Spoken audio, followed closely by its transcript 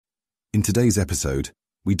In today's episode,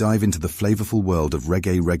 we dive into the flavorful world of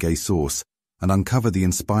Reggae Reggae sauce and uncover the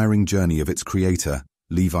inspiring journey of its creator,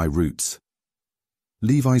 Levi Roots.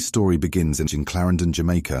 Levi's story begins in Clarendon,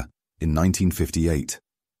 Jamaica, in 1958.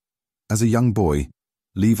 As a young boy,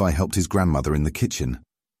 Levi helped his grandmother in the kitchen.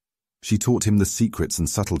 She taught him the secrets and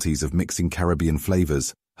subtleties of mixing Caribbean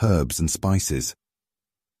flavors, herbs, and spices.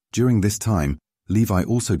 During this time, Levi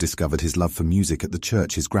also discovered his love for music at the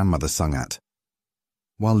church his grandmother sung at.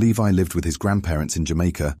 While Levi lived with his grandparents in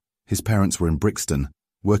Jamaica, his parents were in Brixton,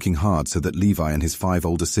 working hard so that Levi and his 5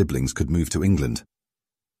 older siblings could move to England.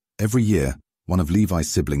 Every year, one of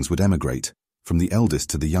Levi's siblings would emigrate, from the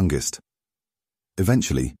eldest to the youngest.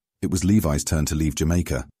 Eventually, it was Levi's turn to leave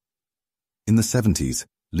Jamaica. In the 70s,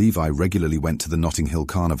 Levi regularly went to the Notting Hill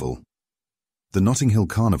Carnival. The Notting Hill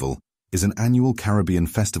Carnival is an annual Caribbean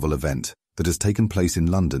festival event that has taken place in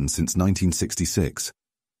London since 1966.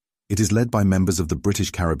 It is led by members of the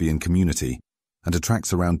British Caribbean community and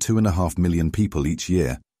attracts around 2.5 million people each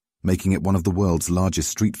year, making it one of the world's largest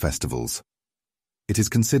street festivals. It is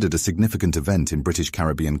considered a significant event in British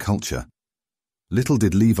Caribbean culture. Little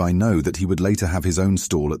did Levi know that he would later have his own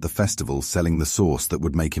stall at the festival selling the sauce that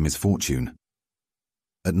would make him his fortune.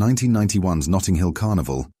 At 1991's Notting Hill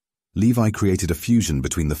Carnival, Levi created a fusion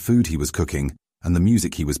between the food he was cooking and the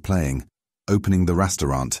music he was playing, opening the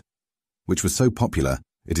restaurant, which was so popular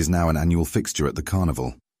it is now an annual fixture at the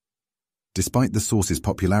carnival. Despite the sauce's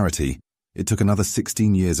popularity, it took another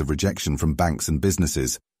 16 years of rejection from banks and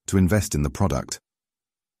businesses to invest in the product.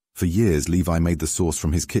 For years, Levi made the sauce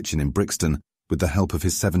from his kitchen in Brixton with the help of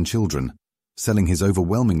his 7 children, selling his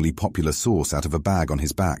overwhelmingly popular sauce out of a bag on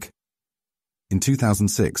his back. In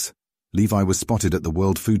 2006, Levi was spotted at the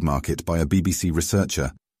World Food Market by a BBC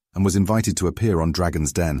researcher and was invited to appear on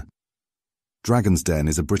Dragon's Den. Dragon's Den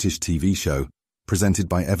is a British TV show presented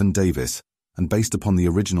by Evan Davis and based upon the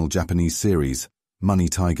original Japanese series, Money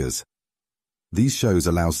Tigers. These shows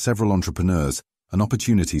allow several entrepreneurs an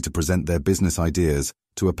opportunity to present their business ideas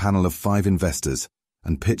to a panel of 5 investors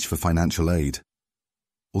and pitch for financial aid.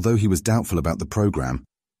 Although he was doubtful about the program,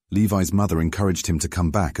 Levi's mother encouraged him to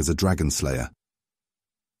come back as a dragon slayer.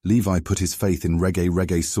 Levi put his faith in Reggae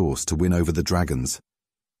Reggae sauce to win over the dragons.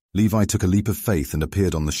 Levi took a leap of faith and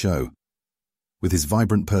appeared on the show. With his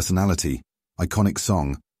vibrant personality, iconic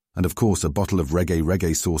song, and of course a bottle of Reggae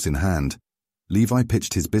Reggae sauce in hand, Levi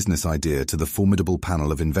pitched his business idea to the formidable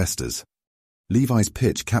panel of investors. Levi's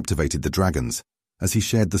pitch captivated the dragons, as he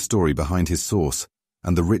shared the story behind his sauce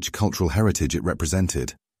and the rich cultural heritage it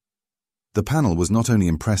represented. The panel was not only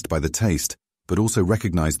impressed by the taste, but also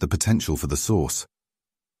recognized the potential for the sauce.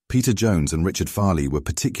 Peter Jones and Richard Farley were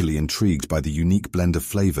particularly intrigued by the unique blend of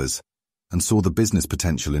flavors and saw the business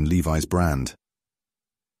potential in Levi's brand.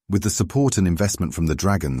 With the support and investment from the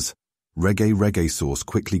dragons, Reggae Reggae sauce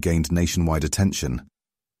quickly gained nationwide attention.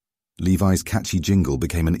 Levi's catchy jingle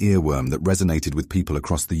became an earworm that resonated with people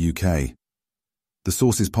across the UK. The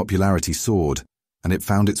sauce's popularity soared, and it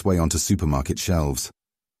found its way onto supermarket shelves.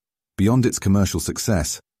 Beyond its commercial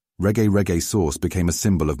success, Reggae Reggae sauce became a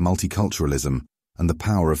symbol of multiculturalism and the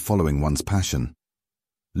power of following one's passion.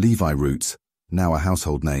 Levi Roots, now a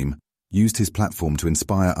household name, used his platform to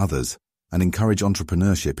inspire others and encourage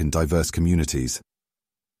entrepreneurship in diverse communities.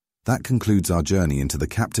 That concludes our journey into the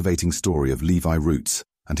captivating story of Levi Roots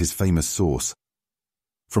and his famous sauce.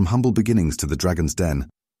 From humble beginnings to the Dragon's Den,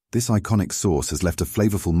 this iconic sauce has left a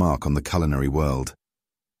flavorful mark on the culinary world.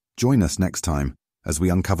 Join us next time as we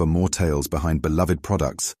uncover more tales behind beloved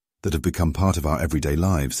products that have become part of our everyday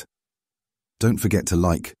lives. Don't forget to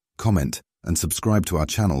like, comment, and subscribe to our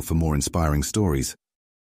channel for more inspiring stories.